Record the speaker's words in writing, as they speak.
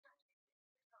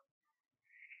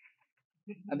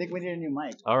I think we need a new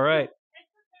mic. All right.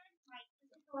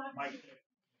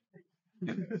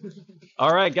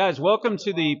 All right, guys, welcome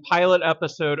to the pilot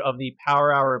episode of the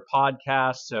Power Hour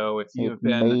podcast. So if you have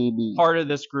been part of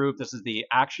this group, this is the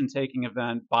action taking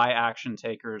event by action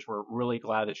takers. We're really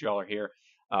glad that you all are here.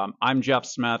 I'm Jeff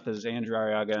Smith, this is Andrew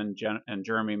Arriaga and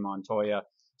Jeremy Montoya.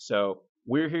 So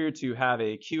we're here to have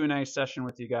a Q&A session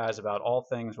with you guys about all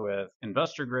things with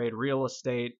investor grade real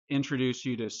estate, introduce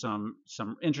you to some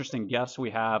interesting guests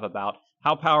we have about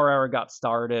how Power Hour got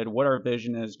started, what our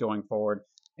vision is going forward.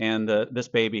 And this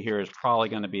baby here is probably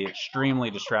going to be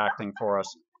extremely distracting for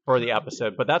us for the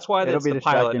episode. But that's why it's the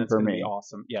pilot, and it's going to be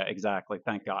awesome. Yeah, exactly.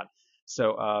 Thank God.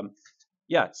 So,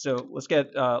 so let's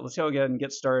go ahead and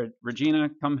get started.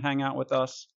 Regina, come hang out with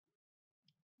us.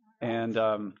 And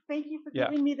thank you for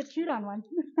giving me the chewed on one.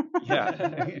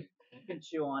 Yeah. You can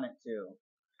chew on it too.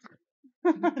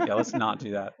 Yeah, let's not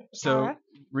do that. So, right.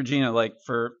 Regina, like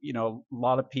for, a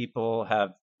lot of people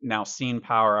have now seen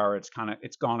Power Hour. It's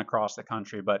gone across the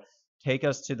country, but take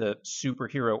us to the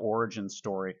superhero origin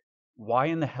story. Why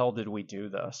in the hell did we do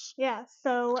this? Yeah,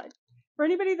 so for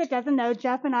anybody that doesn't know,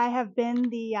 Jeff and I have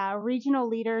been the regional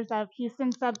leaders of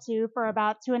Houston Sub 2 for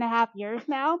about 2.5 years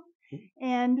now.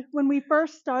 And when we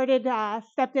first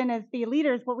stepped in as the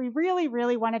leaders, what we really,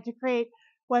 really wanted to create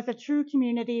was a true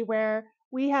community where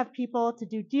we have people to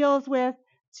do deals with,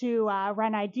 to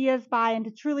run ideas by, and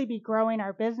to truly be growing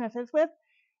our businesses with.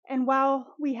 And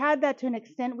while we had that to an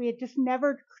extent, we had just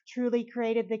never truly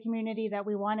created the community that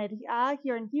we wanted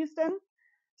here in Houston.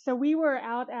 So we were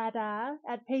out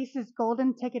at Pace's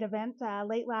Golden Ticket event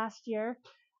late last year,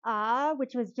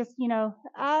 which was just,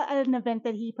 an event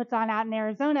that he puts on out in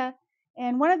Arizona.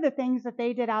 And one of the things that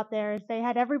they did out there is they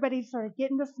had everybody sort of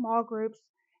get into small groups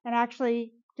and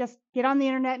actually just get on the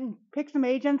internet and pick some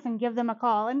agents and give them a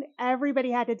call. And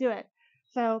everybody had to do it.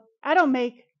 So I don't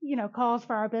make calls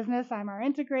for our business. I'm our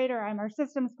integrator. I'm our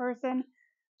systems person.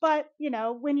 But,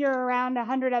 when you're around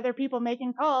 100 other people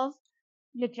making calls,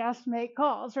 you just make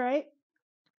calls, right?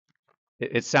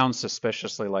 It sounds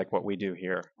suspiciously like what we do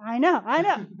here. I know.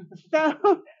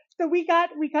 So we got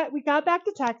back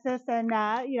to Texas, and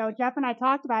Jeff and I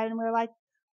talked about it, and we were like,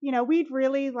 we'd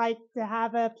really like to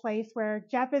have a place where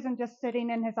Jeff isn't just sitting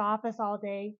in his office all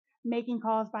day making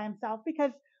calls by himself,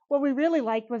 because what we really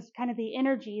liked was kind of the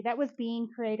energy that was being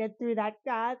created through that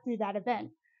event.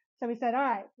 So we said, all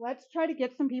right, let's try to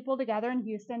get some people together in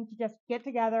Houston to just get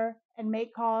together and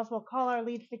make calls. We'll call our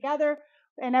leads together,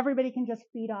 and everybody can just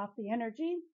feed off the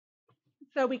energy.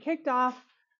 So we kicked off,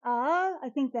 I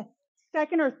think the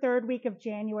second or third week of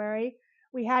January.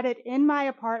 We had it in my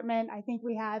apartment. I think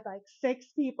we had like 6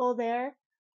 people there,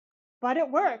 but it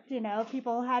worked.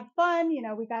 People had fun.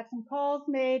 We got some calls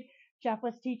made. Jeff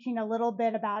was teaching a little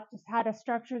bit about just how to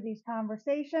structure these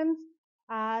conversations.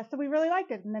 So we really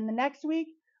liked it. And then the next week,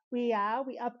 we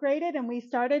upgraded and we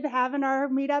started having our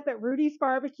meetup at Rudy's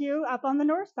Barbecue up on the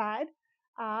north side.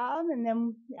 And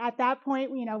then at that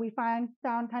point, we found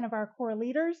kind of our core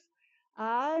leaders.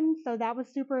 And so that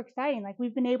was super exciting. Like,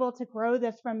 we've been able to grow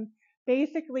this from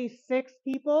basically 6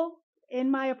 people in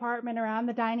my apartment around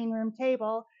the dining room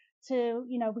table to,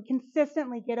 we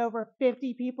consistently get over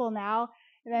 50 people now.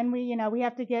 And then we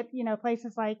have to get,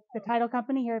 places like the title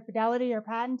company here at Fidelity or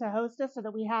Patent to host us so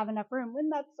that we have enough room.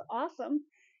 And that's awesome.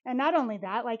 And not only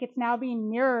that, like, it's now being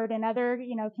mirrored in other,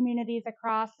 communities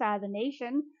across the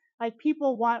nation. Like,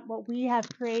 people want what we have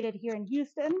created here in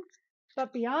Houston.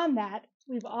 But beyond that,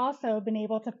 we've also been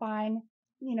able to find,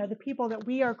 the people that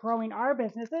we are growing our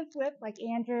businesses with, like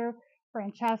Andrew,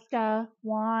 Francesca,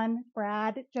 Juan,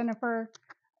 Brad, Jennifer,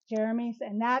 Jeremy,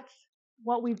 and that's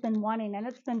what we've been wanting, and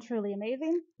it's been truly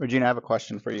amazing. Regina, I have a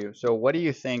question for you. So what do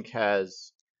you think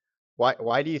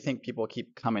why do you think people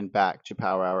keep coming back to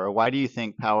Power Hour? Or why do you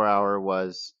think Power Hour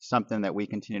was something that we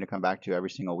continue to come back to every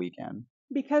single weekend?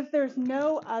 Because there's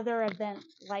no other event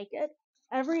like it.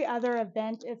 Every other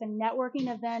event is a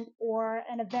networking event or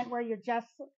an event where you're just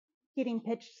getting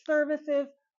pitched services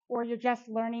or you're just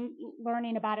learning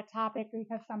about a topic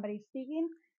because somebody's speaking.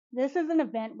 This is an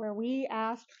event where we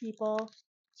ask people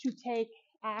to take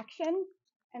action,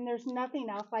 and there's nothing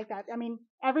else like that. I mean,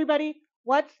 everybody,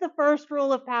 what's the first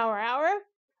rule of Power Hour?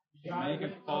 Make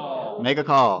a call. Make a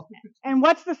call. And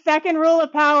what's the second rule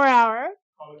of Power Hour?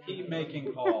 Keep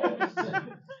making calls.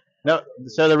 No,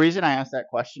 so the reason I asked that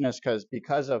question is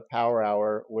because of Power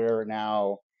Hour, we're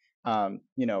now,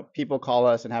 people call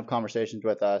us and have conversations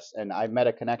with us, and I've met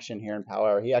a connection here in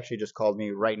Power Hour. He actually just called me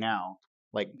right now,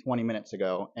 like 20 minutes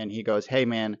ago, and he goes, "Hey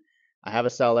man, I have a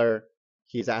seller.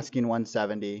 He's asking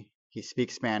 170. He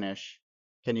speaks Spanish.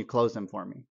 Can you close him for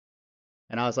me?"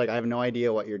 And I was like, I have no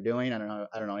idea what you're doing. I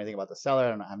don't know anything about the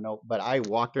seller. But I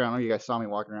walked around. I know you guys saw me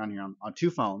walking around here on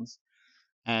 2 phones.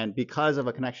 And because of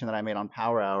a connection that I made on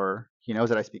Power Hour, he knows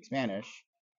that I speak Spanish.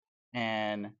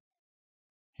 And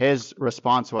his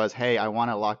response was, hey, I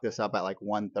want to lock this up at like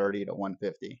 130 to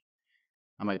 150.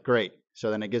 I'm like, great.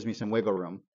 So then it gives me some wiggle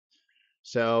room.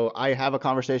 So I have a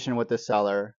conversation with this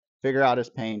seller, figure out his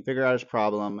pain, figure out his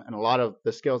problem. And a lot of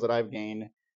the skills that I've gained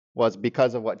was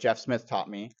because of what Jeff Smith taught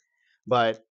me.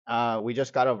 But we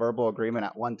just got a verbal agreement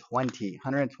at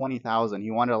 120,000.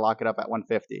 He wanted to lock it up at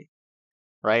 150,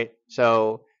 right?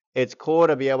 So it's cool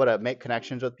to be able to make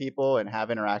connections with people and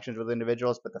have interactions with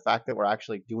individuals. But the fact that we're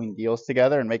actually doing deals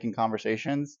together and making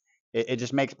conversations, it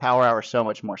just makes Power Hour so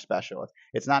much more special.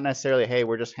 It's not necessarily, hey,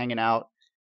 we're just hanging out,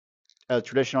 a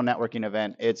traditional networking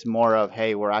event. It's more of,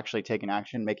 hey, we're actually taking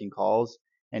action, making calls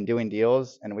and doing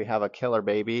deals. And we have a killer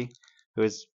baby who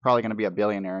is probably going to be a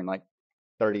billionaire in like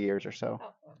 30 years or so.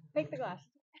 Oh, take the glasses.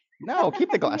 No, keep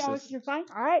the glasses. No, you're fine.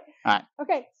 All right. All right.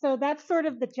 Okay, so that's sort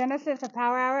of the genesis of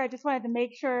Power Hour. I just wanted to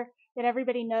make sure that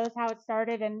everybody knows how it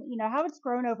started and how it's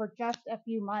grown over just a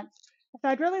few months. So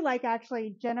I'd really like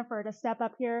actually Jennifer to step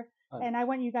up here, and I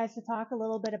want you guys to talk a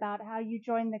little bit about how you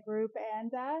joined the group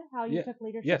and how you took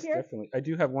leadership yes, here. Yes, definitely. I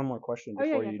do have one more question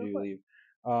before you do leave.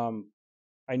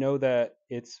 I know that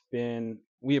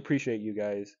we appreciate you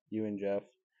guys, you and Jeff,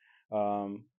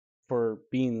 for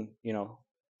being,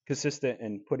 consistent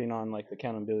and putting on like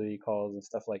accountability calls and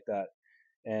stuff like that.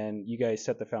 And you guys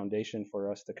set the foundation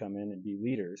for us to come in and be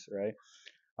leaders, right?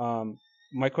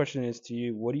 My question is to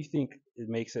you, what do you think it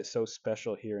makes it so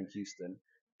special here in Houston?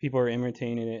 People are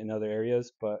imitating it in other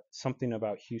areas, but something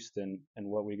about Houston and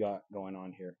what we got going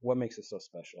on here, what makes it so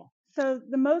special? So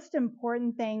the most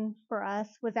important thing for us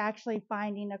was actually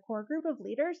finding a core group of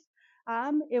leaders.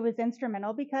 It was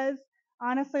instrumental because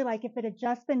honestly, like if it had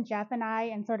just been Jeff and I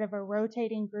and sort of a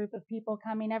rotating group of people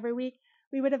coming every week,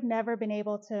 we would have never been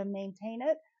able to maintain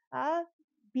it.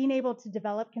 Being able to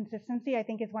develop consistency, I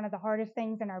think, is one of the hardest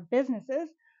things in our businesses,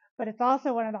 but it's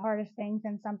also one of the hardest things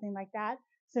in something like that.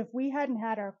 So if we hadn't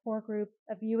had our core group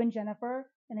of you and Jennifer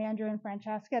and Andrew and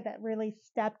Francesca that really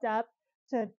stepped up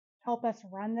to help us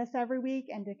run this every week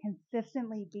and to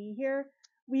consistently be here,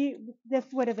 this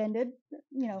would have ended,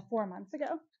 4 months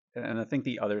ago. And I think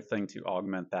the other thing to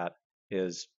augment that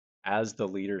is as the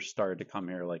leaders started to come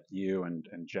here, like you and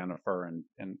Jennifer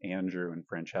and Andrew and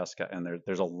Francesca, and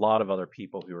there's a lot of other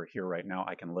people who are here right now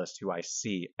I can list who I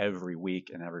see every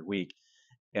week.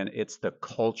 And it's the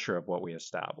culture of what we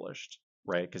established,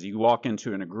 right? Because you walk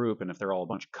into in a group and if they're all a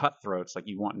bunch of cutthroats, like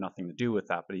you want nothing to do with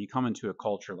that. But you come into a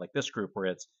culture like this group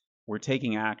where we're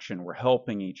taking action, we're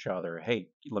helping each other. Hey,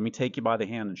 let me take you by the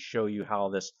hand and show you how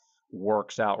this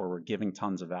works out, where we're giving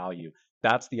tons of value.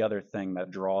 That's the other thing that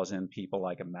draws in people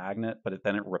like a magnet, but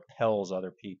then it repels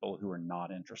other people who are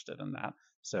not interested in that.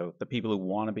 So the people who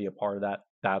want to be a part of that,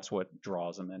 that's what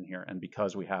draws them in here. And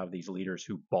because we have these leaders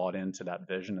who bought into that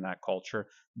vision and that culture,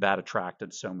 that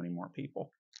attracted so many more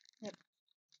people. Yep.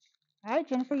 All right,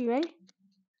 Jennifer, you ready?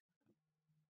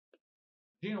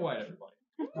 Gina White, everybody.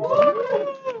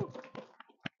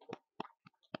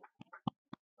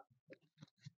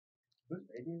 Whose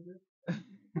baby is this?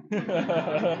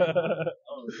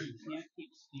 Oh, you can't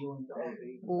keep stealing the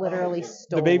baby. Literally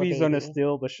stole the baby's the baby. Gonna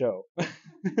steal the show.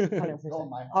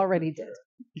 100%. Already did.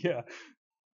 Yeah.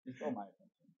 You stole my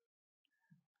attention.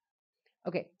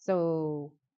 Okay,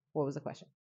 so what was the question?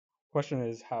 Question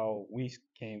is how we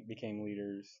became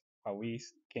leaders, how we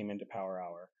came into Power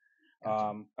Hour.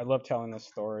 Gotcha. I love telling this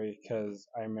story because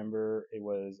I remember I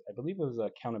believe it was an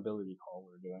accountability call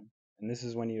we were doing. And this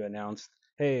is when you announced,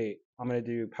 hey, I'm going to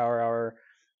do Power Hour.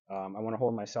 I want to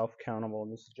hold myself accountable.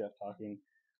 And this is Jeff talking.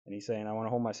 And he's saying, I want to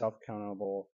hold myself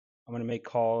accountable. I'm going to make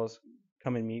calls.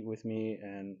 Come and meet with me.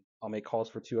 And I'll make calls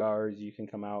for 2 hours. You can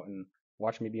come out and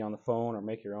watch me be on the phone or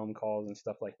make your own calls and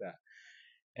stuff like that.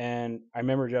 And I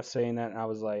remember Jeff saying that. And I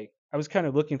was like, I was kind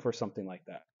of looking for something like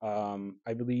that.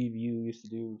 I believe you used to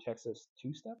do Texas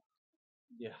two-step.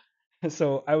 Yeah.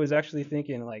 So I was actually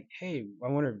thinking like, hey, I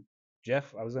wonder,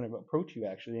 Jeff, I was going to approach you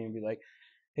actually and be like,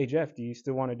 hey, Jeff, do you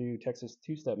still want to do Texas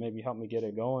two-step? Maybe help me get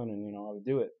it going. And, I would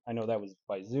do it. I know that was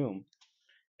by Zoom.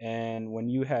 And when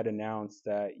you had announced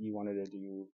that you wanted to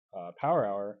do Power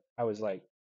Hour, I was like,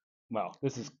 wow,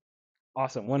 this is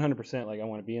awesome. 100%. Like, I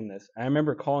want to be in this. I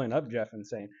remember calling up Jeff and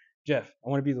saying, Jeff, I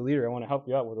want to be the leader. I want to help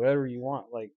you out with whatever you want.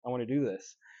 Like, I want to do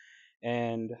this.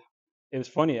 And it was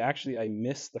funny. Actually, I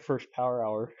missed the first Power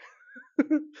Hour.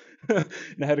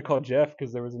 And I had to call Jeff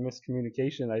because there was a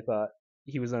miscommunication. I thought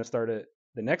he was going to start it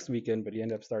the next weekend, but he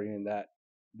ended up starting in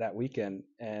that weekend.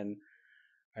 And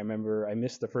I remember I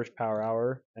missed the first power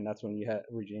hour, and that's when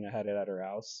Regina had it at her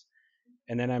house.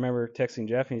 And then I remember texting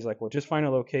Jeff, and he's like, "Well, just find a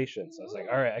location." So I was like,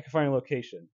 "All right, I can find a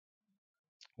location."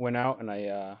 Went out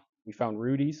and we found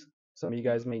Rudy's. Some of you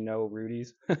guys may know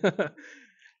Rudy's.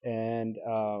 And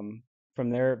from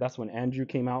there, that's when Andrew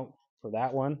came out for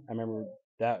that one. I remember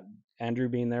that Andrew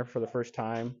being there for the first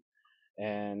time,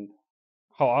 and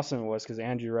how awesome it was because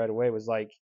Andrew right away was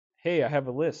like, "Hey, I have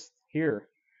a list here,"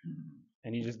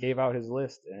 and he just gave out his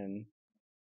list, and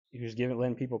he was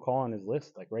letting people call on his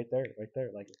list, like right there, like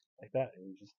that. It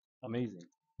was just amazing.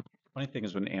 Funny thing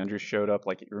is when Andrew showed up,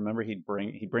 like remember he'd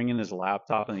bring in his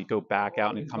laptop and he'd go back out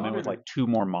and he'd come in with like 2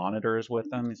 more monitors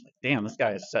with him. He's like, damn, this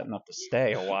guy is setting up to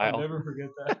stay a while. I'll never forget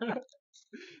that.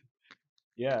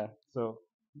 Yeah. So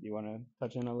you want to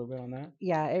touch in a little bit on that?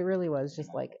 Yeah, it really was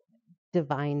just like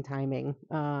divine timing.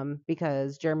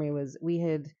 Because we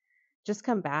had just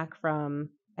come back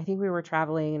from, I think we were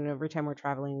traveling, and every time we're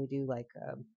traveling, we do like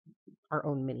our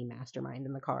own mini mastermind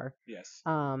in the car. Yes.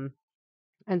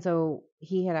 And so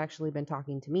he had actually been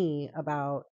talking to me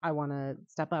about, I want to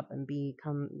step up and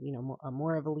become,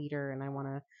 more of a leader, and I want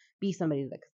to be somebody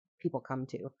that people come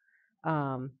to.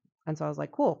 And so I was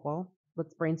like, cool, well,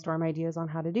 let's brainstorm ideas on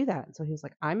how to do that. And so he was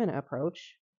like, I'm going to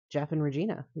approach Jeff and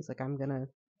Regina. He's like, I'm going to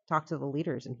talk to the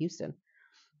leaders in Houston.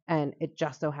 And it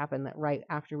just so happened that right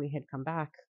after we had come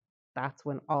back, that's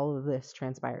when all of this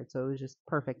transpired. So it was just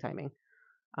perfect timing.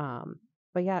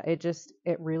 But yeah, it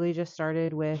really just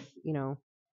started with,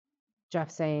 Jeff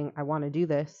saying, I want to do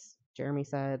this. Jeremy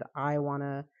said, I want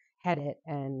to head it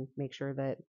and make sure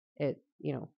that it,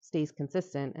 stays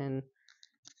consistent. And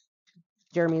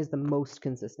Jeremy is the most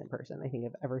consistent person I think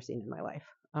I've ever seen in my life.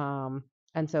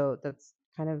 And so that's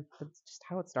just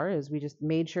how it started. Is we just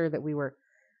made sure that we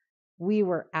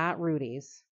were at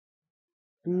Rudy's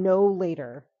no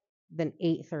later than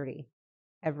 8:30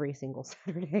 every single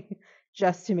Saturday,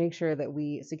 just to make sure that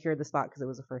we secured the spot, because it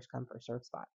was a first come first served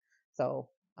spot. So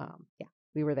yeah,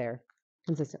 we were there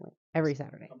consistently every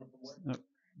Saturday.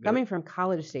 Coming from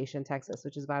College Station, Texas,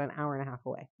 which is about an hour and a half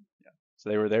away. Yeah. So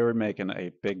they were making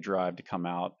a big drive to come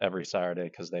out every Saturday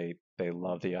because they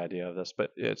love the idea of this.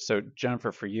 But so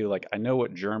Jennifer, for you, like I know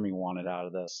what Jeremy wanted out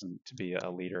of this and to be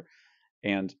a leader,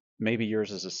 and maybe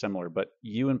yours is a similar, but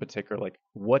you in particular, like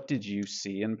what did you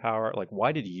see in Power? Like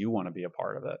why did you want to be a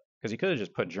part of it? Because you could have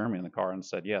just put Jeremy in the car and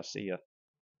said, yeah, see ya.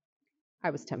 I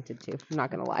was tempted to. I'm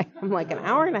not gonna lie. I'm like, an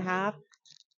hour and a half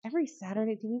every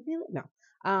Saturday. Do you feel it?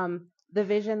 No. The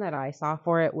vision that I saw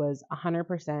for it was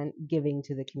 100% giving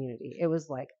to the community. It was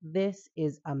like, this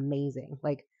is amazing.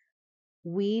 Like,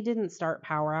 we didn't start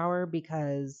Power Hour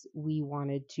because we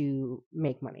wanted to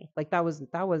make money. Like that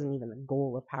wasn't even the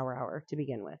goal of Power Hour to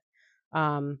begin with.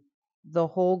 The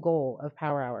whole goal of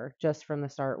Power Hour just from the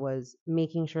start was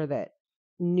making sure that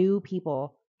new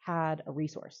people had a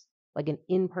resource, like an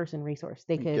in-person resource.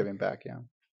 They could giving back, yeah.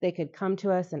 They could come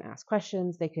to us and ask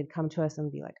questions. They could come to us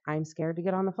and be like, I'm scared to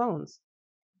get on the phones.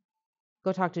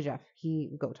 Go talk to Jeff.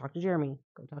 Go talk to Jeremy.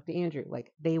 Go talk to Andrew.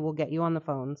 Like, they will get you on the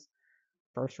phones.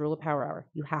 First rule of Power Hour,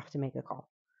 you have to make a call.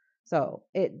 So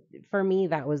for me,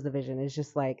 that was the vision. It's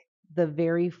just like the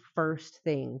very first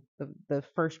thing, the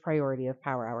first priority of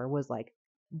Power Hour was like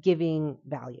giving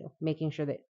value, making sure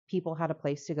that people had a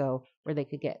place to go where they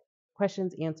could get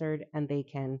questions answered and they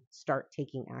can start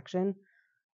taking action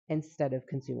instead of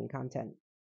consuming content.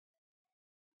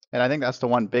 And I think that's the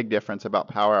one big difference about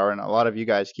Power Hour. And a lot of you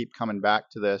guys keep coming back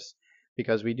to this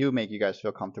because we do make you guys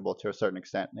feel comfortable to a certain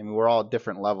extent. I mean, we're all at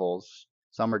different levels.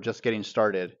 Some are just getting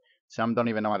started. Some don't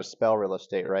even know how to spell real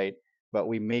estate, right? But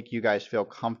we make you guys feel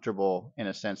comfortable in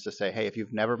a sense to say, hey, if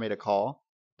you've never made a call,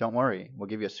 don't worry. We'll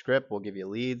give you a script. We'll give you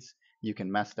leads. You can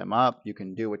mess them up. You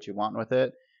can do what you want with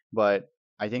it. But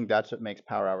I think that's what makes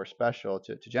Power Hour special,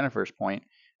 to Jennifer's point,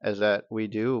 is that we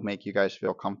do make you guys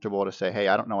feel comfortable to say, hey,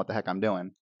 I don't know what the heck I'm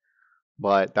doing.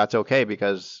 But that's okay,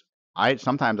 because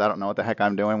sometimes I don't know what the heck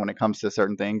I'm doing when it comes to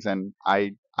certain things, and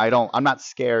I'm not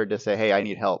scared to say, hey, I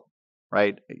need help,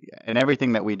 right? And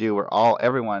everything that we do,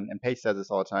 everyone, and Pace says this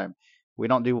all the time, we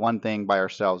don't do one thing by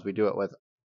ourselves. We do it with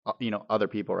other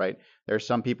people, right? There's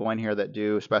some people in here that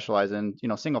do specialize in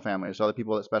single family. There's other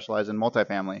people that specialize in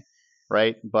multifamily,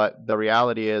 right? But the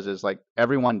reality is like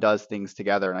everyone does things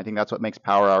together, and I think that's what makes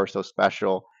Power Hour so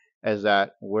special, is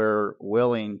that we're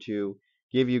willing to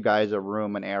give you guys a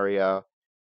room, an area,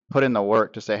 put in the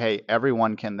work to say, hey,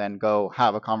 everyone can then go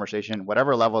have a conversation,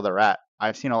 whatever level they're at.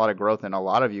 I've seen a lot of growth in a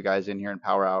lot of you guys in here in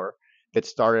Power Hour. It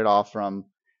started off from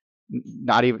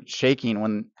not even shaking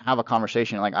when have a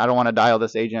conversation, like, I don't want to dial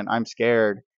this agent, I'm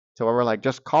scared, to where we're like,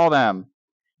 just call them.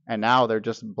 And now they're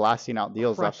just blasting out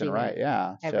deals left and right.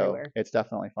 Yeah. Everywhere. So it's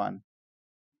definitely fun.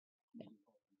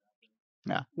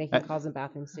 Yeah. Making calls in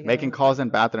bathrooms together. Making calls in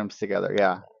bathrooms together.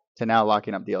 Yeah. To now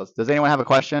locking up deals. Does anyone have a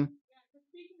question? Yeah, so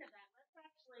speaking of that, let's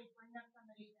actually bring up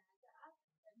somebody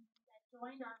that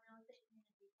joined our real estate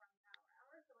community from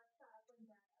Power Hour. So let's bring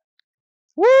that up.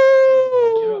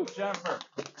 Woo!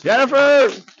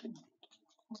 Jennifer!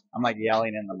 I'm like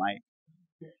yelling in the mic.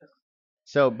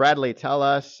 So Bradley, tell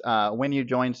us when you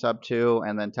joined Sub 2,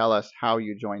 and then tell us how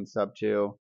you joined Sub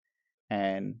 2,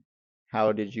 and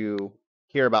how did you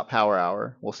hear about Power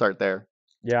Hour? We'll start there.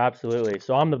 Yeah, absolutely.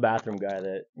 So I'm the bathroom guy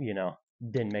that,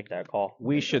 didn't make that call.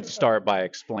 We should start by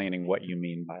explaining what you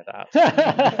mean by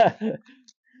that.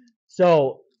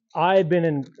 So I've been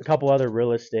in a couple other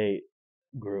real estate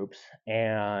groups,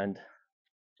 and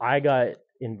I got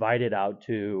invited out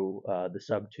to the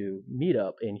Sub 2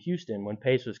 meetup in Houston when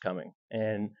Pace was coming.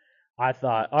 And I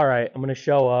thought, all right, I'm going to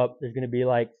show up. There's going to be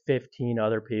like 15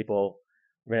 other people.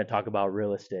 We're going to talk about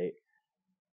real estate.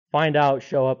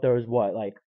 Show up, there was what,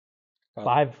 like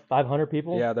 500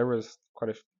 people? Yeah, there was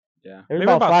quite a There was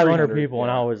about 500 people, and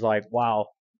I was like, wow,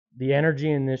 the energy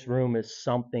in this room is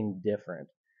something different.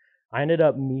 I ended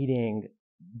up meeting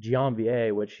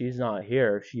Gianvier, which she's not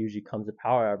here. She usually comes to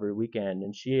Power Hour every weekend,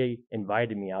 and she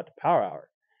invited me out to Power Hour.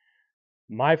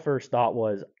 My first thought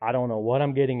was, I don't know what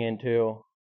I'm getting into.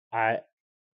 I'll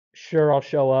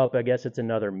show up. I guess it's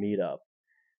another meetup.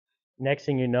 Next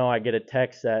thing you know, I get a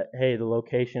text that, hey, the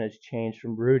location has changed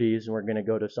from Rudy's, and we're going to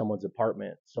go to someone's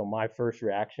apartment. So my first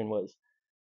reaction was,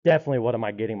 definitely, what am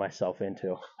I getting myself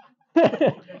into?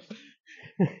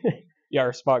 Yeah,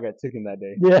 our spot got taken that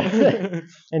day. Yeah.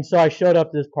 And so I showed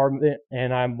up to this apartment,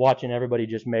 and I'm watching everybody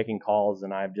just making calls,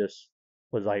 and I just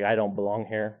was like, I don't belong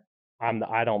here.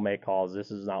 I don't make calls.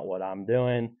 This is not what I'm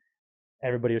doing.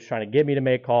 Everybody was trying to get me to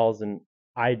make calls, and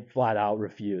I flat out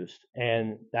refused.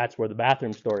 And that's where the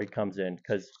bathroom story comes in,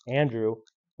 because Andrew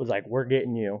was like, we're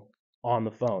getting you on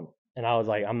the phone. And I was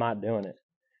like, I'm not doing it.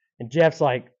 And Jeff's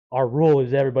like, our rule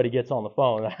is everybody gets on the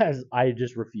phone. I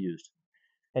just refused.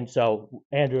 And so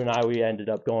Andrew and we ended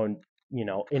up going,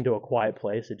 into a quiet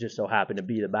place. It just so happened to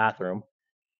be the bathroom.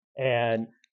 And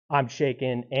I'm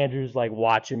shaking. Andrew's like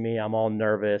watching me. I'm all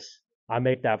nervous. I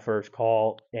make that first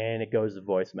call, and it goes to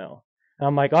voicemail. And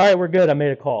I'm like, all right, we're good. I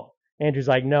made a call. Andrew's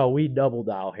like, no, we double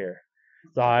dial here.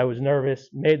 So I was nervous,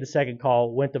 made the second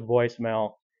call, went to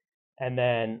voicemail, and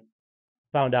then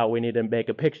found out we need to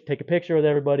take a picture with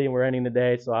everybody, and we're ending the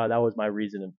day. So that was my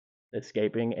reason of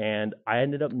escaping, and I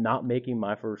ended up not making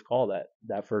my first call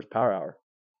that first Power Hour.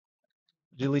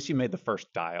 At least you made the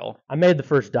first dial. I made the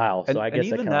first dial, so I guess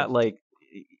even that like,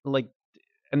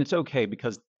 and it's okay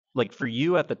because like for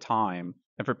you at the time,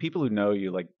 and for people who know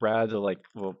you, like Brad,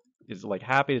 is like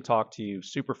happy to talk to you,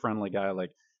 super friendly guy.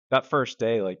 Like that first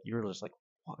day, like you were just like,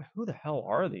 who the hell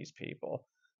are these people?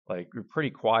 Like you're pretty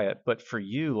quiet, but for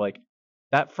you, like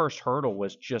that first hurdle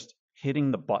was just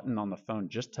hitting the button on the phone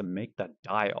just to make that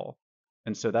dial.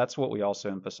 And so that's what we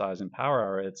also emphasize in Power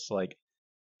Hour. It's like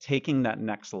taking that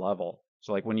next level.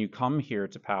 So like when you come here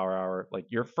to Power Hour, like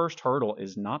your first hurdle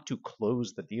is not to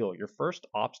close the deal. Your first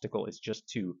obstacle is just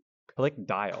to click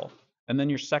dial. And then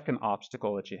your second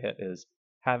obstacle that you hit is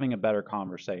having a better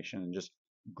conversation and just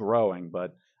growing.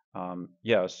 But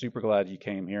yeah, I was super glad you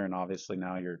came here, and obviously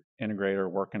now you're integrator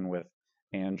working with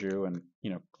Andrew and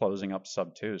closing up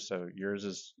Sub 2. So yours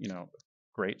is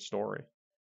great story.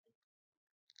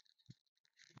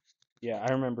 Yeah,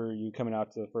 I remember you coming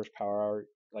out to the first Power Hour.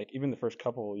 Like even the first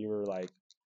couple, you were like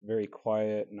very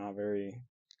quiet, not very.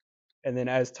 And then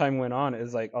as time went on, it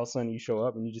was like all of a sudden you show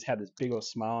up and you just had this big old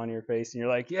smile on your face, and you're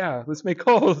like, yeah, let's make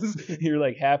calls. You're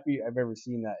like happy. I've ever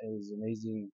seen that. It was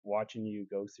amazing watching you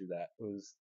go through that.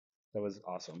 That was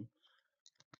awesome.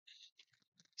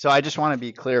 So I just want to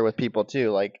be clear with people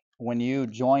too. Like when you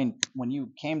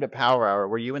came to Power Hour,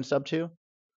 were you in Sub 2?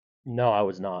 No, I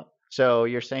was not. So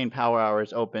you're saying Power Hour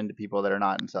is open to people that are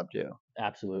not in Sub 2?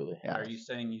 Absolutely. Yeah. Are you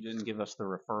saying you didn't give us the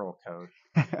referral code?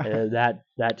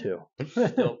 That too.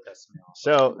 Still piss me off.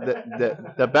 So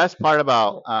the best part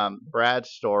about Brad's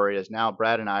story is now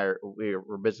Brad and I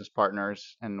we're business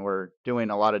partners, and we're doing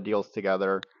a lot of deals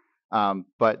together.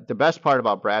 But the best part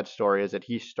about Brad's story is that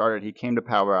he came to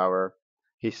Power Hour,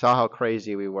 he saw how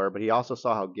crazy we were, but he also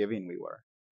saw how giving we were.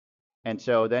 And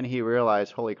so then he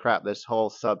realized, holy crap, this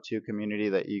whole Sub 2 community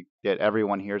that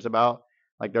everyone hears about,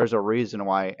 like there's a reason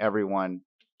why everyone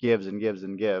gives and gives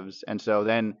and gives. And so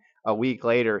then a week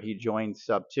later, he joins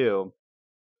Sub 2,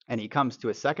 and he comes to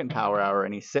a second Power Hour,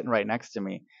 and he's sitting right next to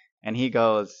me, and he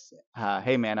goes,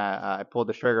 hey man, I pulled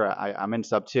the trigger. I'm in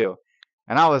Sub 2.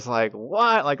 And I was like,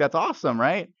 what? Like, that's awesome,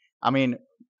 right? I mean,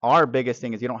 our biggest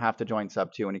thing is you don't have to join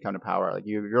Sub 2 when you come to Power Hour. Like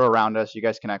you're around us, you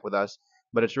guys connect with us.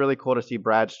 But it's really cool to see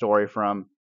Brad's story from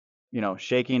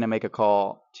shaking to make a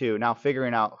call, to now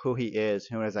figuring out who he is,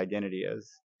 who his identity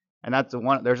is. And that's the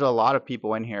one. There's a lot of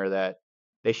people in here that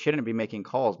they shouldn't be making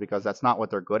calls because that's not what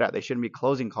they're good at. They shouldn't be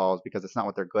closing calls because it's not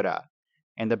what they're good at.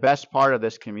 And the best part of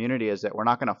this community is that we're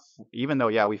not going to, even though,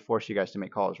 yeah, we force you guys to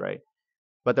make calls, right?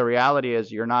 But the reality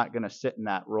is you're not going to sit in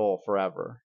that role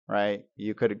forever, right?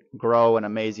 You could grow an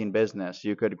amazing business.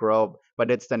 You could grow,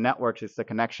 but it's the networks, it's the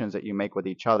connections that you make with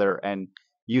each other. And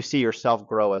you see yourself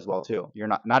grow as well too. You're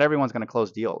not everyone's going to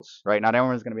close deals, right? Not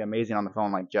everyone's going to be amazing on the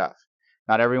phone like Jeff.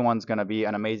 Not everyone's going to be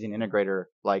an amazing integrator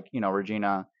like,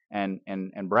 Regina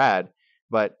and Brad,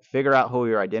 but figure out who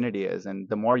your identity is. And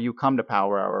the more you come to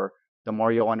Power Hour, the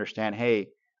more you'll understand, hey,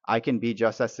 I can be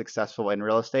just as successful in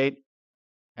real estate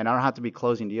and I don't have to be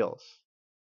closing deals.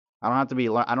 I don't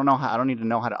need to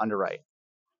know how to underwrite,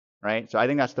 right? So I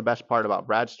think that's the best part about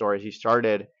Brad's story. He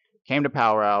came to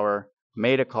Power Hour,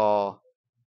 made a call,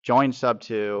 joined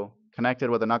Sub2, connected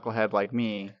with a knucklehead like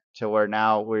me, to where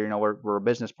now we're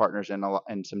business partners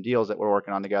in some deals that we're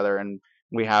working on together, and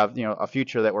we have a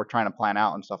future that we're trying to plan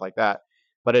out and stuff like that.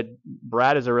 But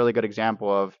Brad is a really good example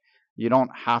of, you don't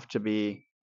have to be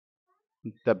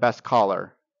the best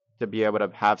caller to be able to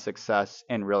have success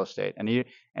in real estate.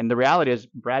 And the reality is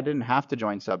Brad didn't have to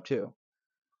join Sub2.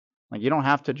 Like, you don't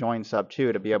have to join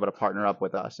Sub2 to be able to partner up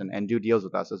with us and do deals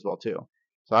with us as well too.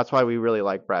 So that's why we really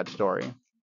like Brad's story.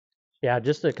 Yeah,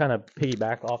 just to kind of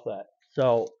piggyback off that.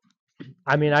 So,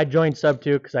 I mean, I joined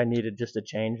Sub2 because I needed just a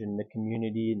change in the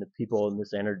community, and the people in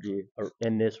this energy or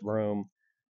in this room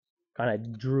kind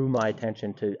of drew my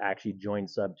attention to actually join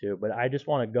Sub2. But I just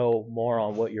want to go more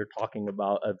on what you're talking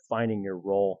about of finding your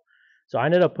role. So I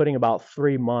ended up putting about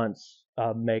 3 months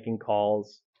of making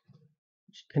calls,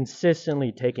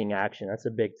 consistently taking action. That's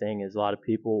a big thing, is a lot of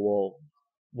people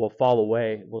will fall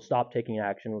away, will stop taking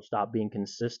action, will stop being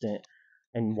consistent,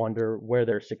 and wonder where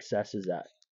their success is at.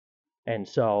 And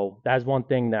so that's one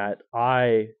thing that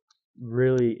I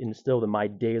really instilled in my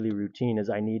daily routine, is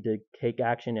I need to take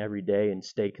action every day and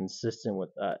stay consistent with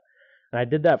that. And I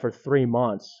did that for 3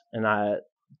 months, and it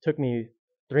took me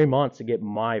 3 months to get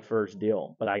my first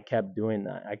deal, but I kept doing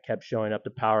that. I kept showing up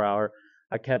to Power Hour.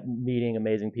 I kept meeting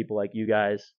amazing people like you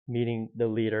guys, meeting the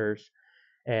leaders,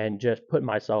 and just putting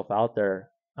myself out there.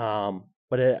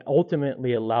 But it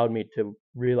ultimately allowed me to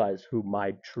realize who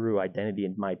my true identity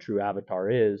and my true avatar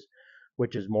is,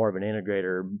 which is more of an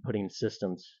integrator, putting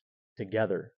systems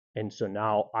together. And so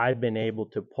now I've been able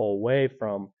to pull away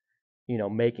from,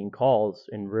 making calls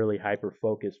and really hyper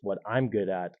focus what I'm good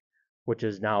at, which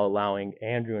is now allowing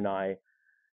Andrew and I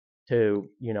to,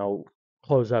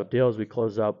 close up deals. We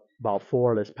closed up about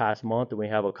 4 this past month, and we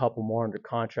have a couple more under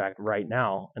contract right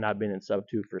now. And I've been in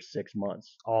Sub2 for 6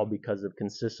 months, all because of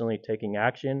consistently taking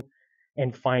action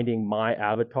and finding my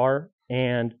avatar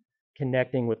and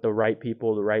connecting with the right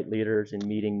people, the right leaders, and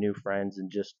meeting new friends, and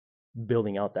just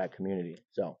building out that community.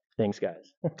 So thanks,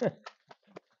 guys.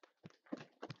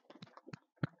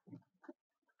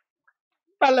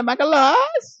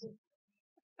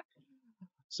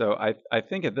 So I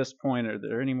think at this point, are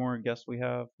there any more guests we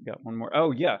have? We got one more.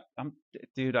 Oh yeah,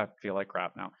 dude, I feel like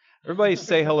crap now. Everybody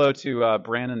say hello to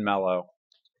Brandon Mello.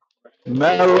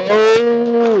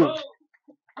 Mello.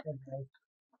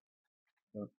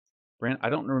 Brandon, I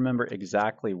don't remember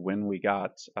exactly when we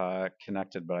got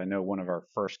connected, but I know one of our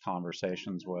first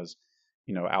conversations was,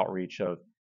 outreach of,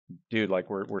 dude, like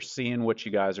we're seeing what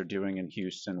you guys are doing in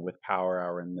Houston with Power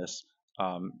Hour and this,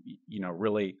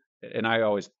 really. And I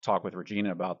always talk with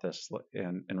Regina about this,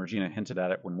 and Regina hinted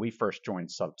at it when we first joined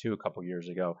Sub2 a couple years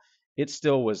ago. It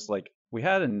still was like, we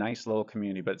had a nice little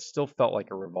community, but it still felt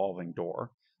like a revolving door.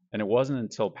 And it wasn't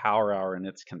until Power Hour and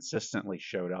it's consistently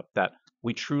showed up that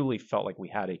we truly felt like we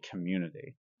had a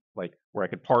community, like where I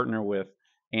could partner with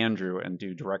Andrew and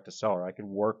do direct to seller. I could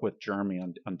work with Jeremy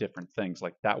on different things.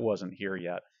 Like, that wasn't here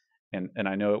yet. And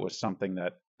I know it was something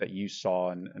that you saw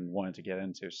and wanted to get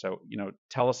into. So,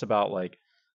 tell us about like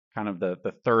kind of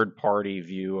the third party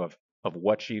view of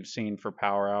what you've seen for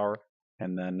Power Hour,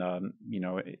 and then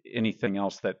anything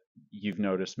else that you've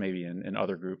noticed maybe in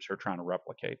other groups who are trying to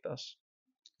replicate this.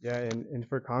 Yeah, and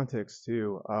for context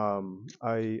too, I'm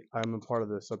a part of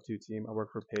the Sub2 team. I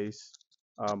work for PACE,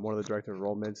 one of the director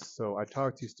enrollments. So I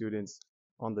talk to students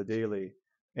on the daily,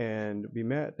 and we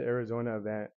met at the Arizona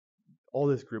event, all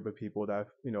this group of people that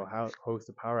host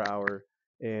the Power Hour,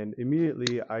 and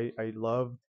immediately I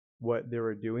loved what they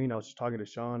were doing. I was just talking to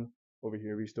Sean over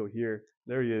here. He's still here.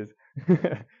 There he is.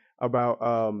 About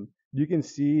you can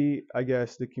see, I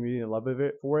guess, the community and love of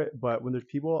it for it. But when there's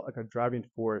people like a driving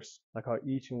force, like how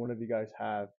each and one of you guys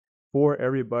have for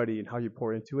everybody, and how you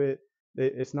pour into it,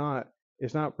 it's not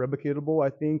it's not replicatable. I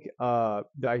think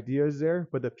the idea is there,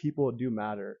 but the people do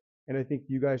matter. And I think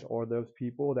you guys are those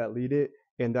people that lead it.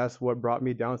 And that's what brought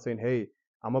me down saying, hey,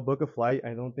 I'm a book a flight.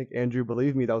 I don't think Andrew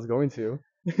believed me that I was going to.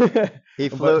 He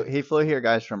But flew here,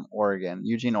 guys, from Oregon,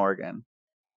 Eugene, Oregon.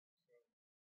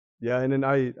 yeah, and then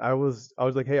I was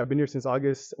like, hey, I've been here since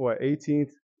August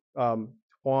 18th.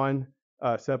 Juan,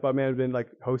 Step Up Man, has been like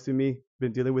hosting me,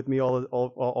 been dealing with me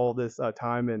all this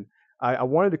time, and I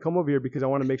wanted to come over here because I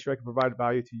want to make sure I can provide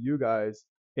value to you guys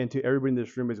and to everybody in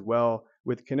this room as well,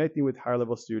 with connecting with higher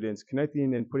level students,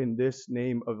 connecting and putting this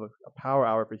name of a power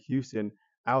hour for Houston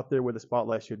out there where the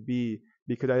spotlight should be,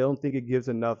 because I don't think it gives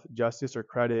enough justice or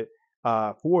credit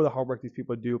for the hard work these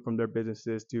people do from their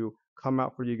businesses to come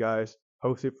out for you guys,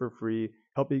 host it for free,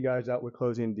 help you guys out with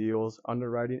closing deals,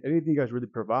 underwriting, anything you guys really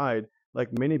provide.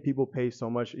 Like many people pay so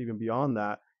much even beyond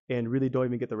that and really don't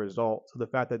even get the result. So the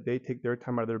fact that they take their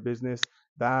time out of their business,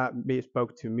 that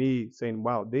spoke to me saying,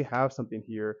 wow, they have something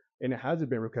here, and it hasn't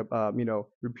been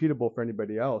repeatable for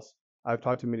anybody else. I've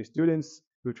talked to many students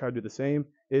who try to do the same.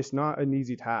 It's not an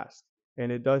easy task,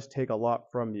 and it does take a lot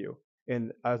from you.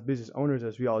 And as business owners,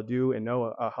 as we all do and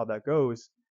know how that goes,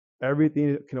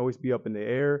 everything can always be up in the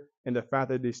air. And the fact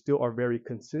that they still are very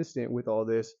consistent with all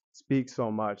this speaks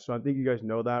so much. So I think you guys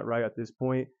know that right at this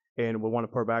point, and we'll want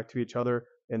to pour back to each other.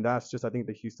 And that's just, I think,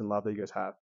 the Houston love that you guys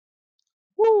have.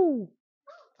 Woo!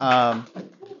 And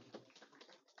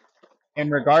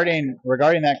regarding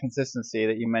that consistency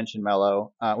that you mentioned,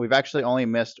 Mello, we've actually only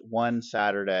missed one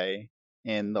Saturday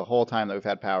in the whole time that we've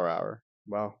had Power Hour.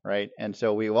 Wow. Right. And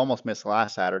so we almost missed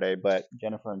last Saturday, but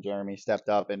Jennifer and Jeremy stepped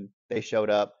up and they showed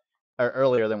up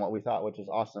earlier than what we thought, which is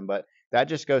awesome. But that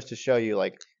just goes to show you,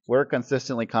 like, we're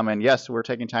consistently coming. Yes, we're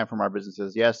taking time from our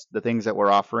businesses. Yes, the things that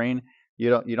we're offering,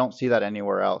 you don't see that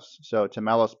anywhere else. So to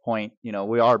Mello's point,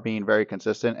 we are being very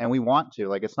consistent, and we want to.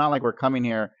 Like, it's not like we're coming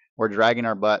here, we're dragging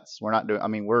our butts. We're not doing. I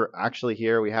mean, we're actually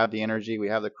here. We have the energy. We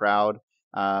have the crowd.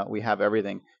 We have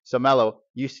everything. So Mello,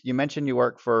 you mentioned you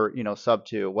work for Sub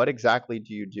 2. What exactly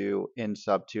do you do in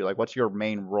Sub 2? Like, what's your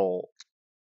main role?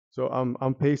 So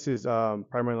I'm Pace's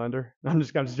primary lender. I'm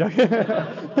just joking.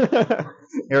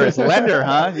 You're his lender,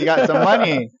 huh? You got some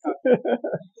money.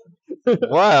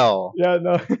 Well. Yeah,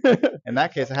 no. In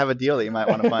that case, I have a deal that you might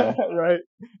want to fund. Right.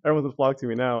 Everyone's gonna flock to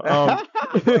me now.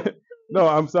 No,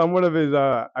 I'm one of his.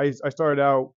 I started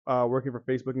out working for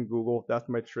Facebook and Google. That's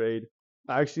my trade.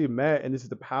 I actually met, and this is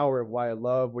the power of why I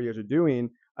love what you guys are doing.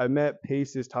 I met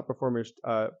Pace's top performing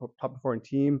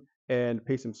team and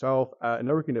Pace himself at a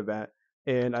networking event.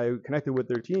 And I connected with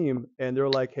their team, and they were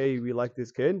like, hey, we like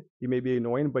this kid. He may be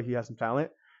annoying, but he has some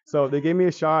talent. So they gave me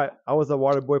a shot. I was a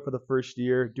water boy for the first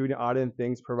year, doing the audit and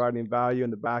things, providing value in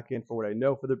the back end for what I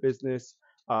know for the business.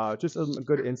 Just some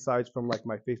good insights from like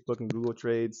my Facebook and Google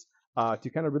trades to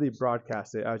kind of really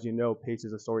broadcast it. As you know, Pace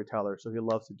is a storyteller, so he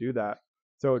loves to do that.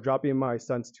 So dropping my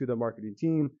sons to the marketing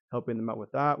team, helping them out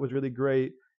with that was really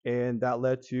great. And that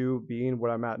led to being what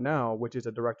I'm at now, which is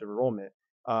a director of enrollment.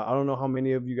 I don't know how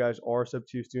many of you guys are Sub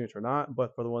 2 students or not,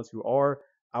 but for the ones who are,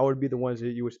 I would be the ones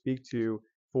that you would speak to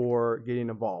for getting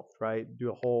involved, right?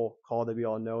 Do a whole call that we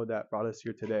all know that brought us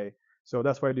here today. So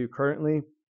that's what I do currently.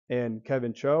 And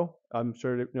Kevin Cho, I'm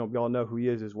sure we all know who he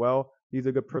is as well. He's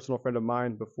a good personal friend of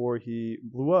mine before he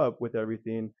blew up with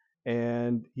everything.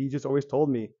 And he just always told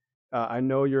me, I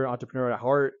know you're an entrepreneur at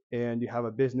heart and you have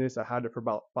a business. I had it for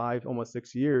about 5, almost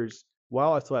 6 years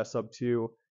while I still at Sub 2.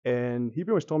 And he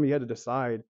pretty much told me he had to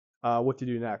decide what to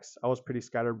do next. I was pretty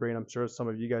scatterbrained. I'm sure some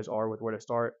of you guys are with where to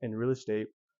start in real estate.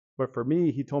 But for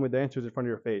me, he told me the answer is in front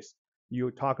of your face. You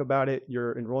talk about it,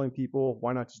 you're enrolling people,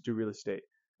 why not just do real estate?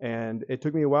 And it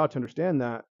took me a while to understand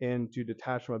that and to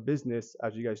detach from a business.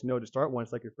 As you guys know, to start one,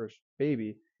 it's like your first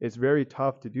baby. It's very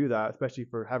tough to do that, especially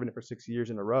for having it for 6 years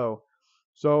in a row.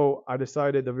 So I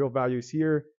decided the real value is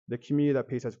here. The community that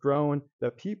Pace has grown,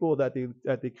 the people that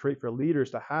they create for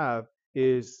leaders to have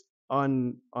is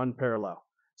unparalleled.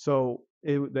 So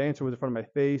the answer was in front of my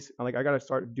face. I'm like, I got to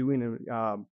start doing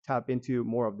and tap into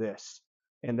more of this.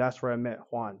 And that's where I met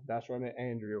Juan. That's where I met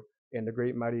Andrew and the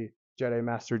great mighty Jedi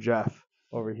Master Jeff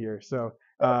over here. So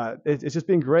it's just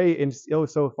been great. And it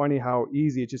was so funny how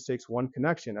easy it just takes one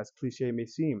connection, as cliche it may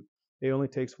seem. It only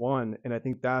takes one. And I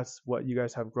think that's what you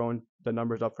guys have grown the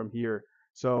numbers up from here.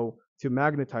 So to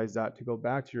magnetize that, to go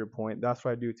back to your point, that's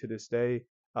what I do to this day.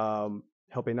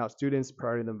 Helping out students,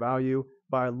 providing them value.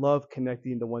 But I love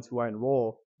connecting the ones who I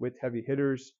enroll with heavy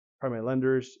hitters, primary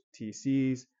lenders,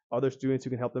 TCs, other students who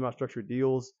can help them out structure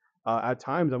deals. At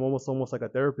times, I'm almost like a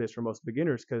therapist for most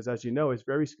beginners because, as you know, it's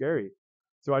very scary.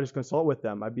 So I just consult with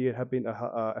them. I'd be a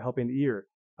helping ear.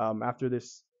 After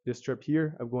this trip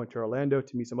here, I'm going to Orlando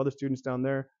to meet some other students down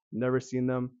there. Never seen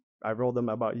them. I rolled them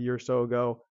about a year or so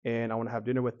ago, and I want to have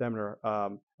dinner with them, or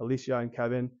Alicia and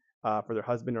Kevin for their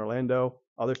husband in Orlando,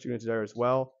 other students there as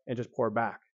well, and just pour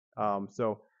back.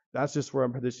 So that's just where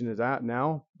my position is at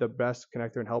now. The best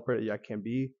connector and helper I can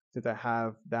be, since I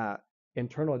have that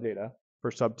internal data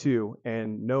for sub 2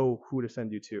 and know who to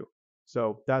send you to.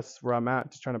 So that's where I'm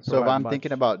at, just trying to So if provide I'm much.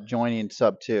 thinking about joining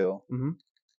sub 2, Mhm.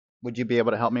 would you be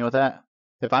able to help me with that?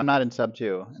 If I'm not in sub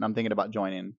 2 and I'm thinking about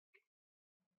joining.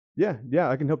 Yeah,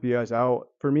 I can help you guys out.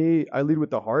 For me, I lead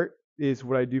with the heart is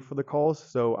what I do for the calls.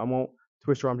 So I won't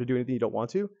twist your arm to do anything you don't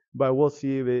want to, but I will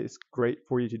see if it's great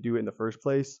for you to do it in the first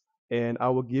place. And I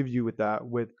will give you with that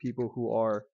with people who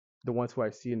are the ones who I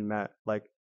see and met, like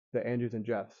the Andrews and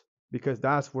Jeffs, because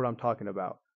that's what I'm talking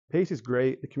about. Pace is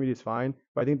great, the community is fine,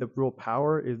 but I think the real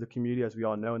power is the community, as we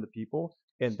all know, and the people,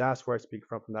 and that's where I speak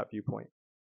from that viewpoint.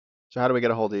 So how do we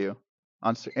get a hold of you?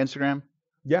 On Instagram?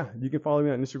 Yeah, you can follow me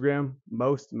on Instagram,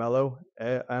 Most Mellow,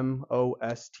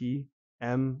 MOSTMELO.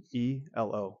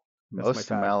 That's my Most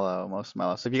tag. Mellow, Most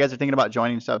Mellow. So if you guys are thinking about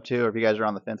joining sub 2, or if you guys are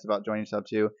on the fence about joining sub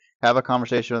 2, have a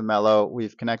conversation with Mello.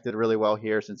 We've connected really well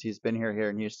here since he's been here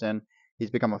in Houston.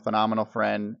 He's become a phenomenal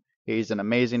friend. He's an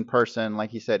amazing person.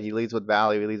 Like he said, he leads with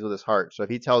value. He leads with his heart. So if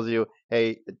he tells you,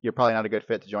 hey, you're probably not a good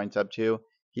fit to join sub 2,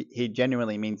 he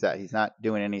genuinely means that. He's not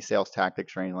doing any sales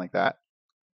tactics or anything like that.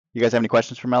 You guys have any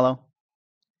questions for Mello?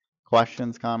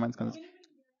 Questions, comments? I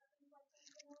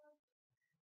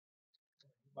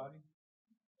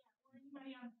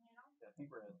think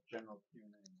we're at general Q&A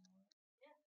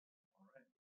now. All right.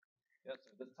 Yeah, so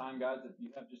this time, guys, if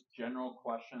you have just general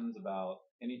questions about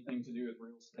anything to do with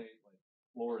real estate, like,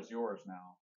 floor is yours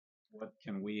now. What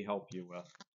can we help you with?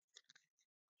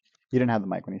 You didn't have the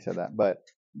mic when you said that, but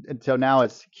so now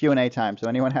it's Q&A time. So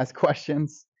anyone has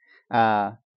questions?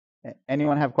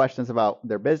 Anyone have questions about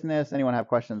their business? Anyone have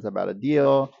questions about a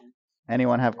deal?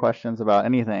 Anyone have questions about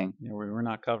anything? Yeah, we're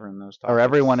not covering those topics. Or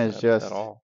everyone is just at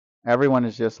all. Everyone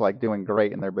is just like doing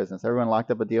great in their business. Everyone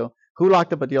locked up a deal. Who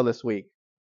locked up a deal this week?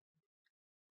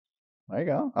 There you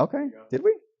go. Okay. Did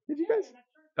we? Did you guys?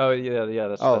 Oh yeah,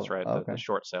 that's right. Okay. The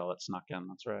short sale that snuck in.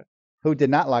 That's right. Who did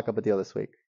not lock up a deal this week?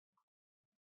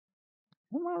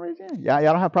 Come on, raise your hand. Yeah,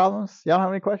 y'all don't have problems. Y'all don't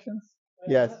have any questions?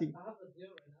 Yes.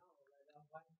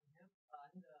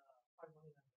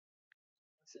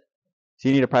 So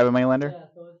you need a private money lender? Yeah,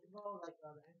 so it's more like the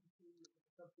entity is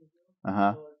a subsidy.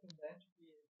 Uh-huh. So I think the entity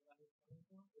is like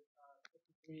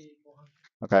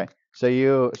 53,400. Okay.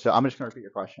 So I'm just gonna repeat your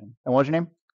question. And what's your name?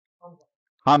 Hamza.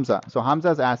 Hamza. So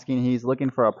Hamza's asking, he's looking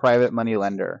for a private money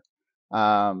lender.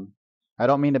 I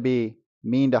don't mean to be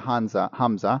mean to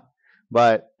Hamza,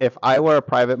 but if I were a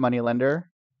private money lender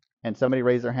and somebody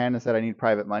raised their hand and said I need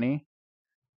private money,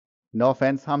 no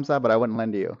offense, Hamza, but I wouldn't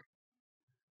lend to you.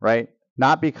 Right?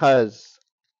 Not because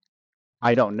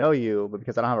I don't know you, but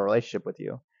because I don't have a relationship with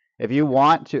you. If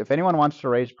anyone wants to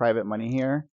raise private money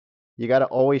here, you got to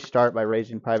always start by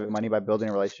raising private money by building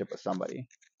a relationship with somebody.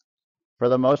 For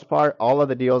the most part, all of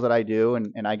the deals that I do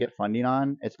and I get funding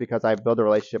on, it's because I build a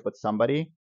relationship with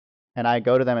somebody and I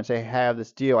go to them and say, hey, I have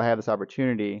this deal, I have this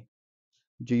opportunity.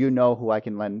 Do you know who I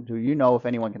can lend? Do you know if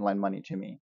anyone can lend money to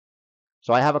me?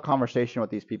 So I have a conversation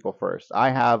with these people first. I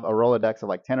have a Rolodex of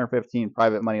like 10 or 15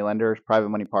 private money lenders, private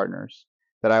money partners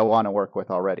that I want to work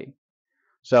with already.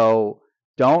 So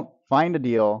don't find a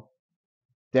deal,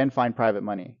 then find private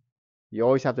money. You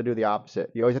always have to do the opposite.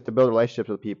 You always have to build relationships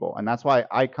with people. And that's why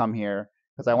I come here,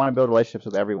 because I want to build relationships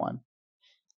with everyone.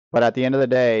 But at the end of the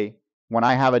day, when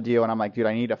I have a deal and I'm like, dude,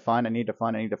 I need to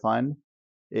fund,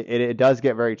 it does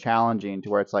get very challenging to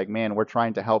where it's like, man, we're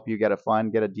trying to help you get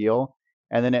a deal,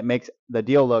 and then it makes the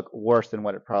deal look worse than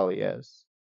what it probably is.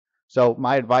 So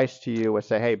my advice to you is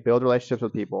say, hey, build relationships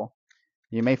with people.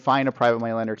 You may find a private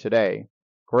money lender today.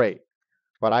 Great.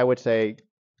 But I would say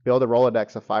build a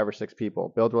Rolodex of 5 or 6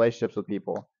 people. Build relationships with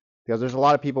people. Because there's a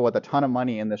lot of people with a ton of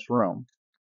money in this room.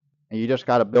 And you just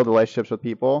got to build relationships with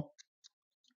people.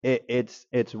 It's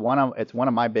one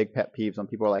of my big pet peeves when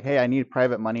people are like, hey, I need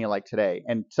private money like today.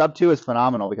 And sub 2 is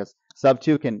phenomenal because sub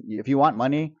 2 if you want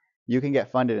money, you can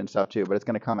get funded in sub 2, but it's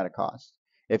going to come at a cost.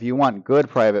 If you want good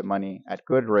private money at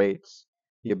good rates,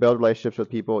 you build relationships with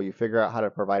people, you figure out how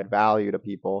to provide value to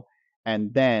people,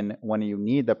 and then when you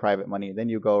need the private money, then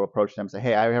you go approach them and say,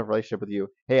 hey, I have a relationship with you.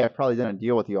 Hey, I've probably done a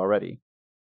deal with you already,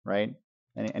 right?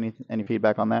 Any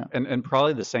feedback on that? And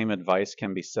probably the same advice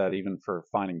can be said even for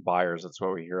finding buyers. That's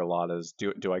what we hear a lot is,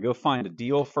 do I go find a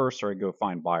deal first or I go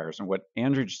find buyers? And what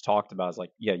Andrew just talked about is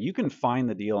like, yeah, you can find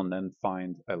the deal and then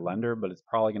find a lender, but it's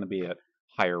probably going to be at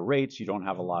higher rates. You don't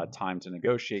have a lot of time to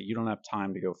negotiate. You don't have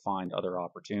time to go find other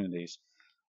opportunities.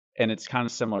 And it's kind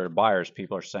of similar to buyers.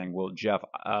 People are saying, well, Jeff,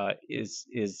 is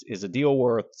a deal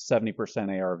worth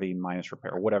 70% ARV minus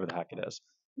repair, whatever the heck it is?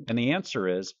 And the answer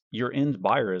is your end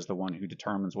buyer is the one who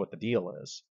determines what the deal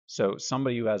is. So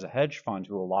somebody who has a hedge fund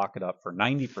who will lock it up for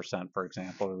 90%, for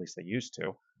example, or at least they used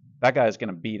to, that guy is going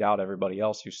to beat out everybody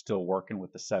else who's still working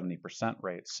with the 70%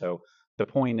 rate. So the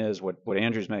point is what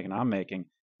Andrew's making, I'm making,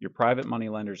 your private money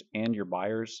lenders and your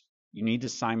buyers, you need to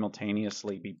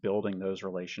simultaneously be building those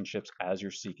relationships as you're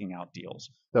seeking out deals.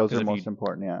 Those are most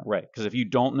important, yeah. Right, because if you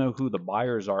don't know who the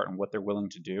buyers are and what they're willing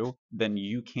to do, then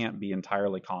you can't be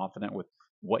entirely confident with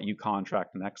what you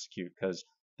contract and execute. Because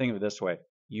think of it this way,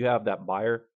 you have that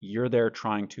buyer, you're there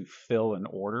trying to fill an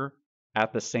order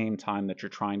at the same time that you're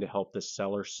trying to help the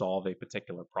seller solve a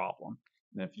particular problem.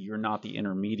 And if you're not the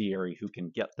intermediary who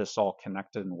can get this all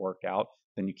connected and work out,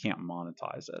 then you can't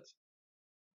monetize it.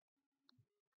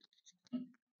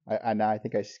 I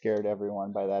think I scared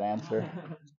everyone by that answer.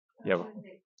 Yeah.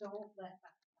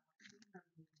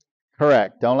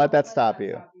 Correct. Don't let that stop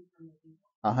you.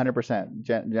 100%.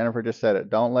 Jennifer just said it.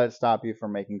 Don't let it stop you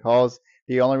from making calls.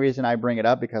 The only reason I bring it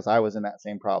up because I was in that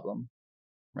same problem,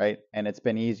 right? And it's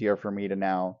been easier for me to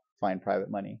now find private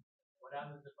money. What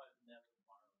happens if I've never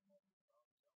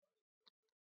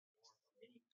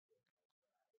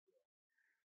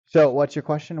So what's your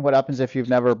question? What happens if you've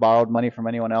never borrowed money from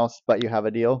anyone else but you have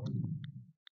a deal?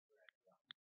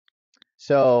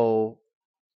 So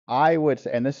I would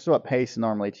say, and this is what PACE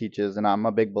normally teaches, and I'm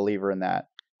a big believer in that.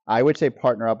 I would say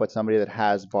partner up with somebody that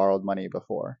has borrowed money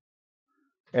before.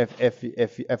 If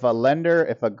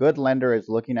a good lender is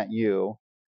looking at you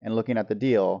and looking at the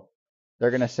deal,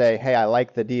 they're gonna say, hey, I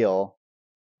like the deal,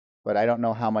 but I don't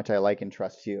know how much I like and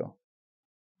trust you.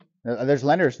 There's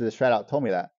lenders that straight out told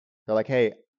me that. They're like,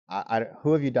 hey,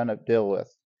 who have you done a deal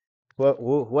with?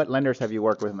 What lenders have you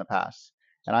worked with in the past?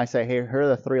 And I say, hey, here are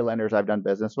the 3 lenders I've done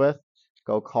business with.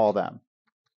 Go call them.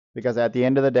 Because at the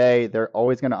end of the day, they're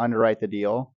always going to underwrite the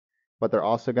deal, but they're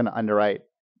also going to underwrite.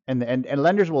 And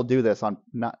lenders will do this on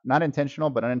not intentional,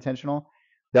 but unintentional.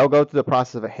 They'll go through the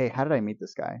process of, hey, how did I meet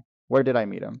this guy? Where did I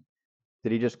meet him?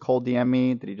 Did he just cold DM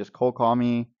me? Did he just cold call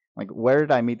me? Like, where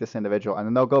did I meet this individual? And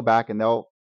then they'll go back and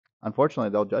unfortunately,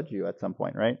 they'll judge you at some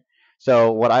point, right?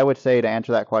 So what I would say to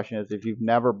answer that question is if you've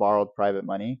never borrowed private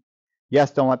money,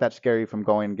 yes, don't let that scare you from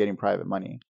going and getting private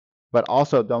money. But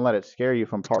also don't let it scare you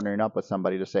from partnering up with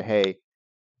somebody to say, hey,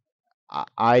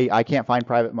 I can't find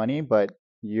private money, but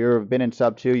you've been in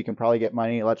sub 2, you can probably get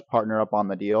money. Let's partner up on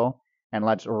the deal and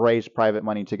let's raise private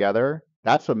money together.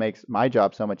 That's what makes my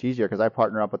job so much easier because I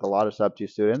partner up with a lot of sub 2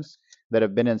 students that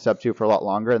have been in sub 2 for a lot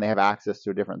longer and they have access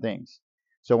to different things.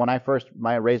 So when I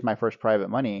raised my first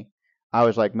private money, I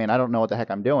was like, man, I don't know what the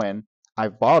heck I'm doing.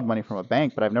 I've borrowed money from a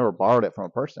bank, but I've never borrowed it from a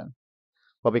person.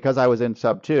 But because I was in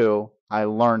sub 2, I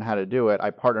learned how to do it.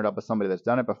 I partnered up with somebody that's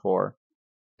done it before.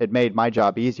 It made my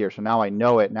job easier. So now I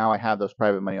know it. Now I have those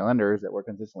private money lenders that we're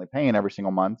consistently paying every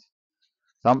single month.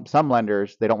 Some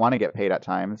lenders, they don't want to get paid at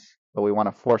times, but we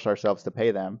want to force ourselves to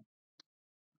pay them.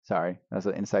 Sorry, that's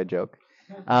an inside joke.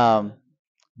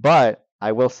 But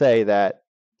I will say that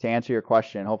to answer your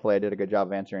question, hopefully I did a good job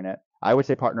of answering it. I would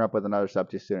say partner up with another sub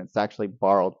 2 student that's actually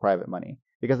borrowed private money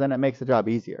because then it makes the job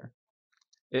easier.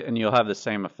 And you'll have the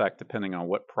same effect depending on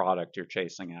what product you're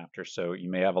chasing after. So you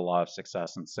may have a lot of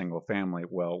success in single family.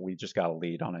 Well, we just got a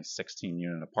lead on a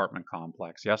 16-unit apartment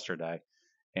complex yesterday.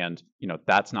 And,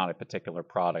 that's not a particular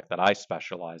product that I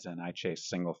specialize in. I chase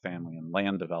single family and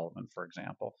land development, for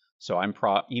example. So I'm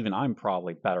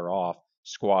probably better off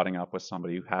squatting up with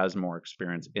somebody who has more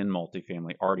experience in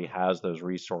multifamily, already has those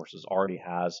resources, already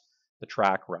has the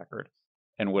track record.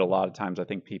 And what a lot of times I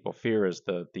think people fear is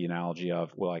the analogy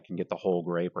of, well, I can get the whole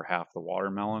grape or half the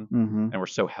watermelon. Mm-hmm. And we're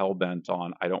so hell bent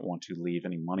on, I don't want to leave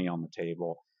any money on the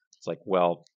table. It's like,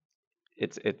 well,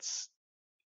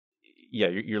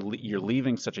 you're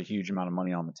leaving such a huge amount of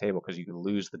money on the table because you could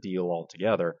lose the deal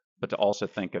altogether. But to also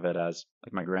think of it as,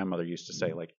 like my grandmother used to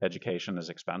say, like education is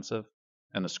expensive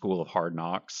and the school of hard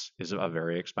knocks is a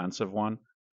very expensive one.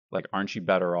 Like, aren't you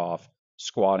better off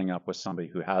squatting up with somebody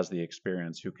who has the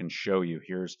experience, who can show you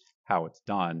here's how it's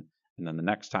done, and then the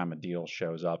next time a deal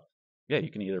shows up, yeah,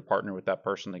 you can either partner with that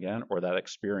person again, or that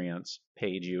experience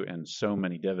paid you in so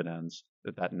many dividends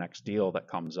that next deal that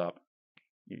comes up,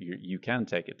 you can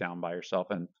take it down by yourself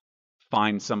and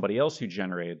find somebody else who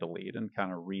generated the lead and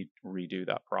kind of redo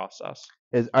that process.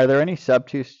 Are there any sub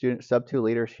 2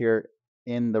 leaders here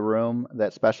in the room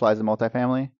that specialize in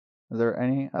multifamily? Is there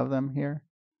any of them here?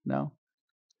 No.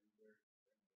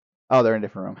 Oh, they're in a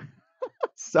different room.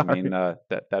 Sorry. I mean,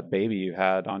 that baby you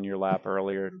had on your lap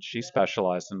earlier, she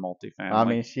specialized in multifamily. I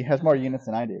mean, she has more units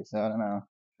than I do, so I don't know.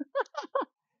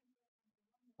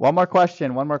 One more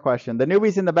question. The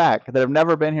newbies in the back that have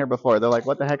never been here before, they're like,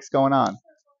 what the heck's going on?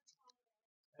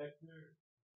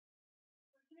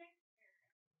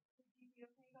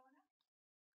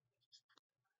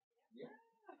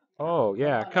 Oh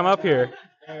yeah, come up here.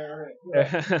 Oh,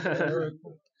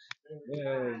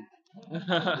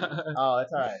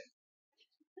 it's all right.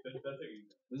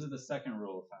 This is the second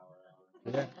rule of power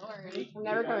hour. Yeah. I'm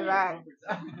never coming back.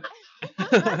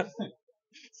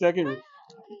 Second.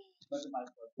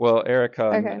 Well, Erica,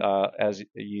 Okay. as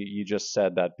you just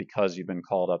said that because you've been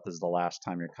called up, this is the last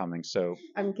time you're coming. So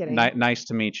I'm kidding. nice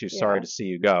to meet you. Sorry Yeah. to see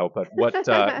you go. But what It's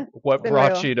been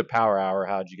brought real. you to Power Hour?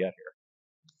 How'd you get here?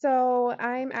 So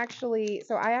I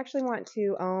actually want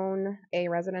to own a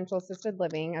residential assisted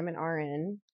living. I'm an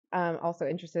RN. Also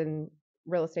interested in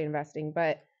real estate investing,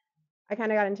 but I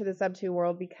kind of got into the Sub-2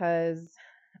 world because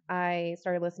I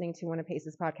started listening to one of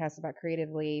Pace's podcasts about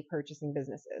creatively purchasing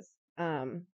businesses.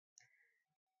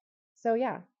 So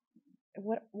yeah,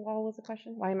 what was the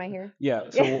question? Why am I here? Yeah.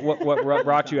 So what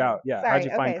brought you out? Yeah. Sorry. How'd you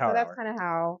find Okay, Power so that's Hour? kind of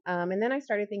how. And then I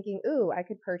started thinking, ooh, I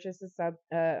could purchase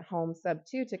a home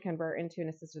Sub-2 to convert into an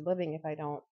assisted living if I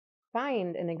don't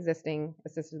find an existing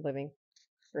assisted living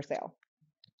for sale.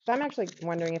 So I'm actually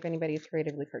wondering if anybody's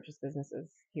creatively purchased businesses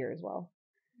here as well.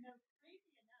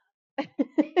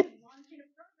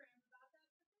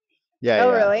 Yeah.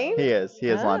 Oh, yeah. really? He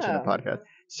is launching a Oh, podcast.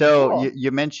 So cool.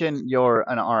 you mentioned you're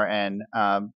an RN.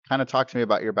 Kind of talk to me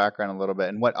about your background a little bit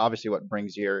and what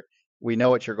brings you here. We know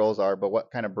what your goals are, but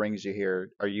what kind of brings you here?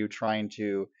 Are you trying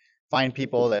to find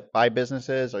people that buy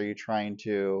businesses? Are you trying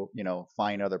to,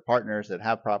 find other partners that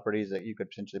have properties that you could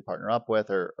potentially partner up with,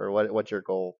 or what's your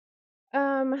goal?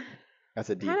 That's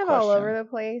a deep Kind of question. all over the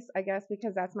place, I guess,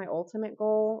 because that's my ultimate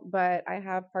goal. But I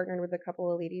have partnered with a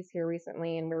couple of ladies here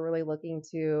recently, and we're really looking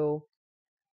to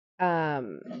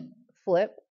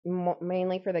flip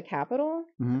mainly for the capital.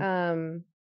 Mhm.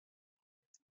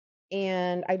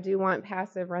 And I do want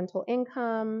passive rental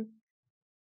income,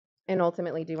 and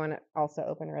ultimately do want to also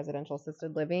open a residential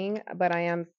assisted living. But I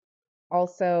am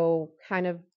also kind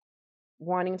of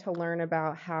wanting to learn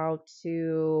about how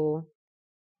to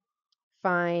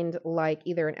find like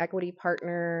either an equity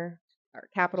partner or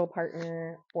capital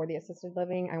partner for the assisted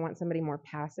living. I want somebody more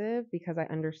passive because I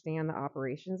understand the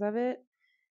operations of it.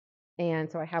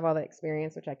 And so I have all the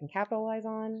experience which I can capitalize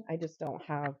on. I just don't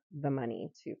have the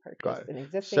money to Got purchase it. an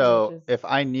existing. So if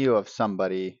I knew of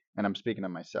somebody, and I'm speaking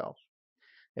of myself,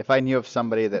 if I knew of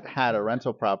somebody that had a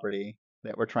rental property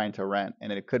that we're trying to rent,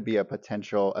 and it could be a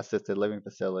potential assisted living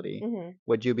facility,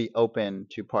 would you be open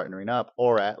to partnering up,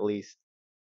 or at least,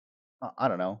 I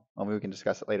don't know, I mean, we can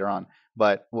discuss it later on,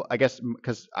 but I guess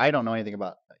because I don't know anything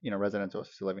about residential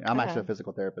assisted living. I'm actually a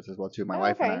physical therapist as well too. My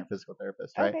wife and I are physical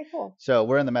therapists, right? Okay, cool. So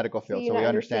we're in the medical So field, you so we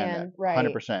understand that right?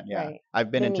 100%. Yeah, Right. I've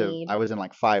been The need. I was in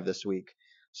like 5 this week,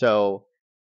 so.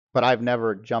 But I've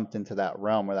never jumped into that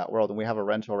realm or that world. And we have a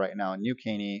rental right now in New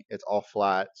Caney. It's all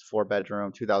flat. It's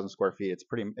 4-bedroom, 2,000 square feet. It's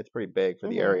pretty big for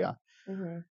the area.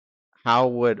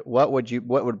 What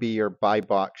would be your buy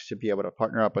box to be able to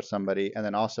partner up with somebody? And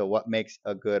then also, what makes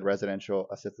a good residential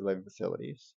assisted living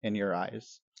facilities in your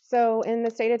eyes? So in the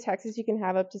state of Texas, you can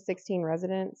have up to 16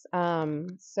 residents.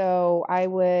 So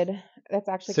that's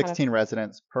actually 16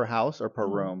 residents per house or per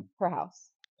room? Per house.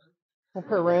 Well,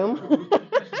 per room.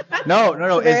 No.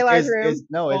 It's a very large room.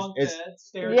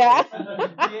 Yeah.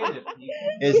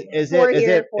 Is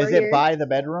it by the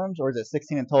bedrooms, or is it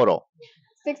 16 in total?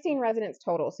 16 residents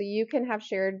total. So you can have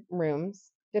shared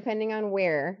rooms depending on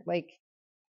where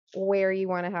you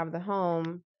want to have the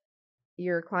home.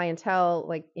 Your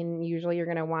clientele, usually you're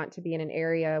going to want to be in an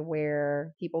area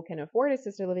where people can afford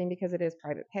assisted living because it is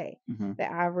private pay. The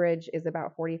average is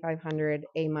about $4,500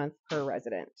 a month per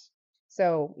resident.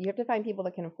 So you have to find people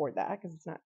that can afford that because it's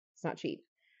not cheap.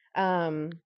 So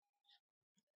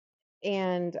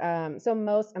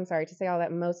I'm sorry to say all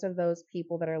that, most of those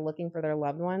people that are looking for their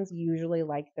loved ones usually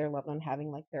like their loved one having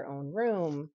like their own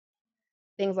room,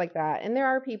 things like that. And there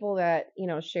are people that,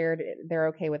 shared, they're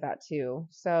okay with that too.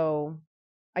 So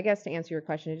I guess to answer your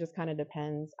question, it just kind of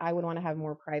depends. I would want to have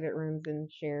more private rooms than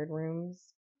shared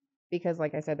rooms because,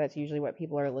 like I said, that's usually what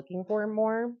people are looking for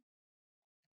more.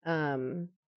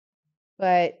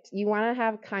 But you want to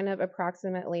have kind of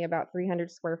approximately about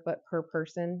 300 square foot per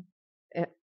person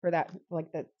for that,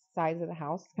 like the size of the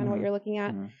house, kind of what you're looking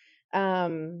at.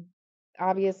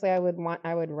 Obviously, I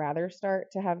would rather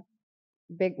start to have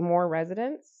more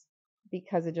residents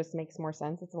because it just makes more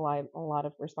sense. It's a lot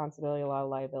of responsibility, a lot of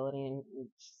liability, and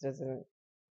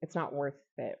it's not worth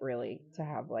it really to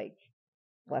have like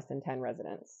less than 10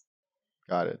 residents.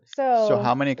 Got it. So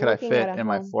how many could I fit in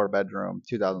my 4-bedroom,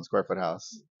 2,000 square foot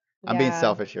house? I'm being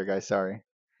selfish here, guys. Sorry.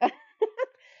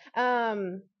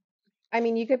 I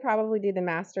mean, you could probably do the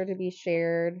master to be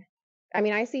shared. I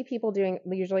mean, I see people doing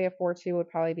usually a 4-2 would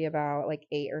probably be about like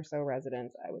 8 or so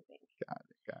residents, I would think. Got it.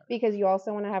 Because you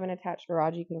also want to have an attached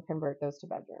garage, you can convert those to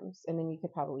bedrooms, and then you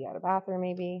could probably add a bathroom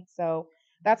maybe. So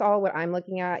that's all what I'm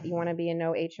looking at. You want to be in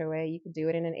no HOA, you could do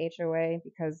it in an HOA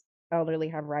because elderly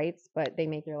have rights, but they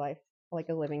make your life like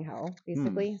a living hell,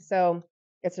 basically. So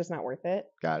it's just not worth it.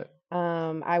 Got it.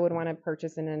 I would want to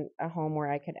purchase in a home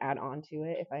where I could add on to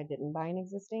it if I didn't buy an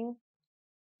existing.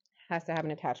 Has to have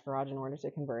an attached garage in order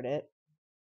to convert it.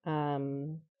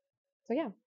 So yeah.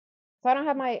 So I don't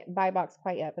have my buy box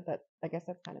quite yet, but I guess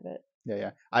that's kind of it.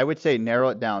 Yeah. I would say narrow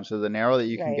it down. So the narrow that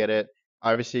you can Right. get it.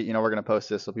 Obviously, we're going to post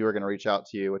this, so people are going to reach out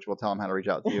to you, which we'll tell them how to reach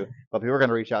out to you. But people are going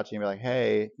to reach out to you and be like,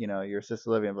 hey, you're assisted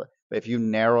living. But if you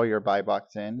narrow your buy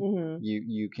box in, Mm-hmm.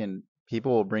 you can,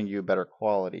 people will bring you better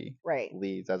quality Right.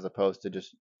 leads as opposed to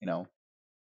just,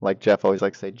 like Jeff always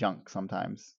likes to say, junk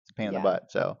sometimes. It's a pain in the Yeah.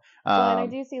 butt. So, Well, and I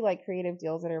do see like creative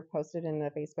deals that are posted in the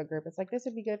Facebook group. It's like, this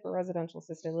would be good for residential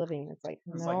assisted living. It's like,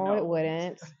 no, it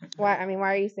wouldn't. Why? I mean,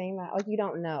 why are you saying that? Like, you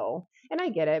don't know. And I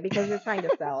get it because you're trying to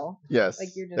sell. yes, Like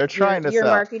they're trying to you're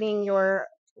sell marketing your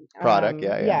product.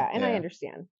 Yeah. And I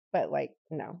understand, but like,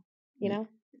 no,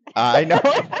 I know.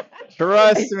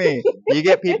 Trust me. You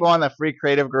get people on the free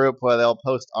creative group where they'll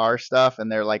post our stuff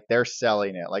and they're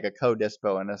selling it like a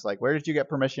co-dispo, and it's like, where did you get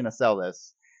permission to sell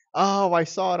this? Oh, I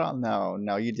saw it on.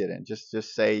 No, you didn't. Just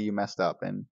say you messed up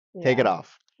and take it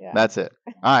off. Yeah. That's it.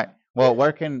 All right. Well,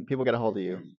 where can people get a hold of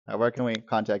you? Where can we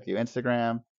contact you?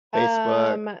 Instagram,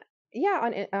 Facebook?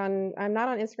 Yeah, on I'm not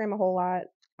on Instagram a whole lot,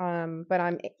 but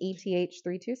I'm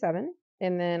ETH327,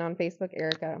 and then on Facebook,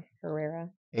 Erica Herrera.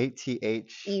 ETH.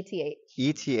 ETH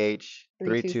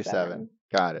 327.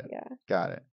 Got it. Yeah.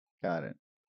 Got it.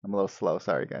 I'm a little slow.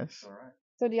 Sorry, guys. All right.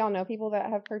 So do y'all know people that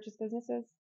have purchased businesses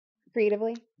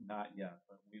creatively? Not yet,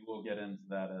 but we will get into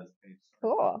that as a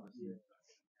Cool.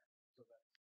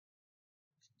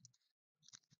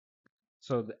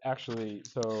 So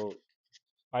so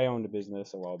I owned a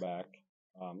business a while back.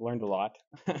 Learned a lot.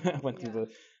 went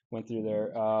through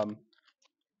there.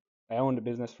 I owned a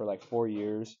business for like 4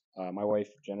 years. My wife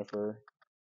Jennifer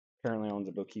currently owns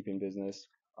a bookkeeping business.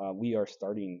 We are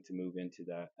starting to move into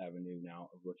that avenue now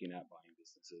of looking at buying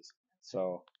businesses.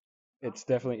 So it's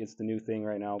the new thing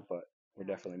right now, but we're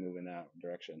definitely moving that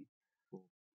direction.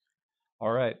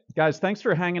 All right. Guys, thanks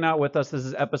for hanging out with us. This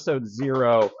is episode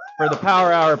 0 for the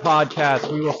Power Hour podcast.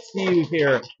 We will see you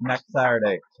here next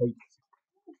Saturday.